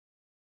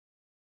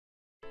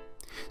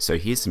So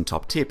here's some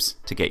top tips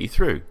to get you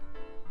through.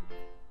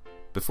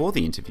 Before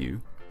the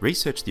interview,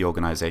 research the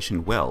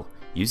organisation well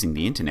using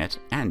the internet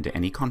and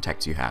any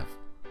contacts you have.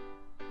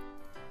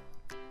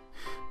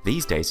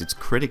 These days it's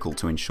critical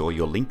to ensure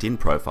your LinkedIn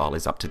profile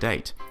is up to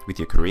date with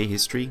your career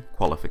history,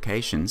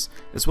 qualifications,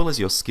 as well as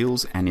your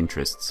skills and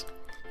interests.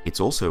 It's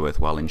also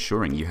worthwhile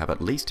ensuring you have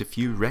at least a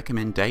few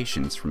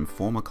recommendations from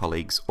former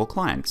colleagues or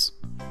clients.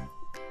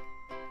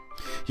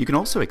 You can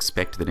also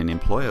expect that an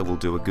employer will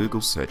do a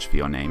Google search for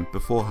your name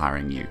before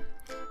hiring you.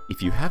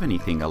 If you have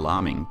anything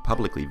alarming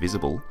publicly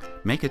visible,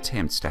 make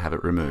attempts to have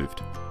it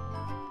removed.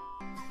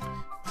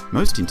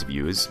 Most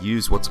interviewers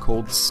use what's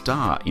called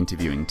STAR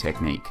interviewing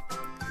technique.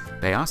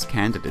 They ask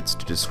candidates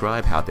to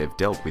describe how they've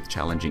dealt with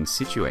challenging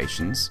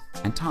situations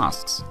and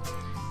tasks.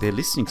 They're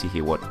listening to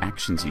hear what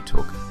actions you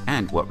took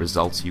and what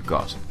results you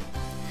got.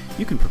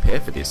 You can prepare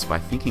for this by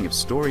thinking of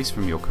stories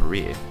from your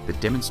career that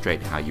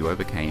demonstrate how you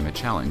overcame a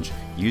challenge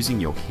using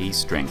your key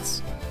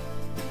strengths.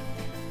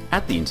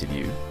 At the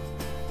interview,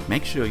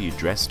 make sure you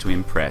dress to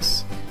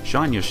impress.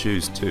 Shine your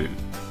shoes too.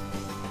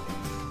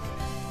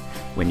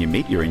 When you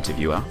meet your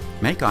interviewer,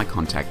 make eye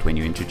contact when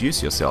you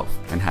introduce yourself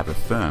and have a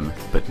firm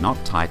but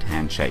not tight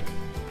handshake.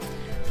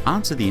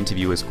 Answer the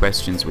interviewer's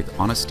questions with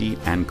honesty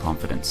and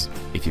confidence.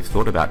 If you've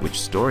thought about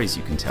which stories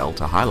you can tell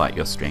to highlight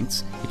your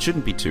strengths, it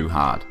shouldn't be too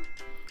hard.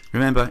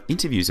 Remember,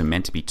 interviews are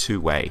meant to be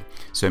two-way,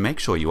 so make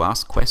sure you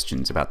ask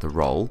questions about the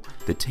role,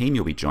 the team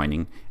you'll be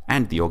joining,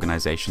 and the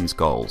organization's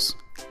goals.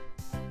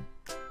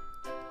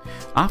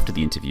 After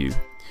the interview,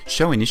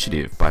 show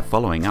initiative by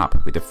following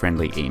up with a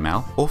friendly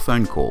email or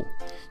phone call.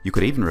 You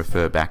could even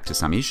refer back to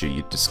some issue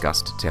you'd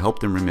discussed to help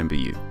them remember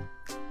you.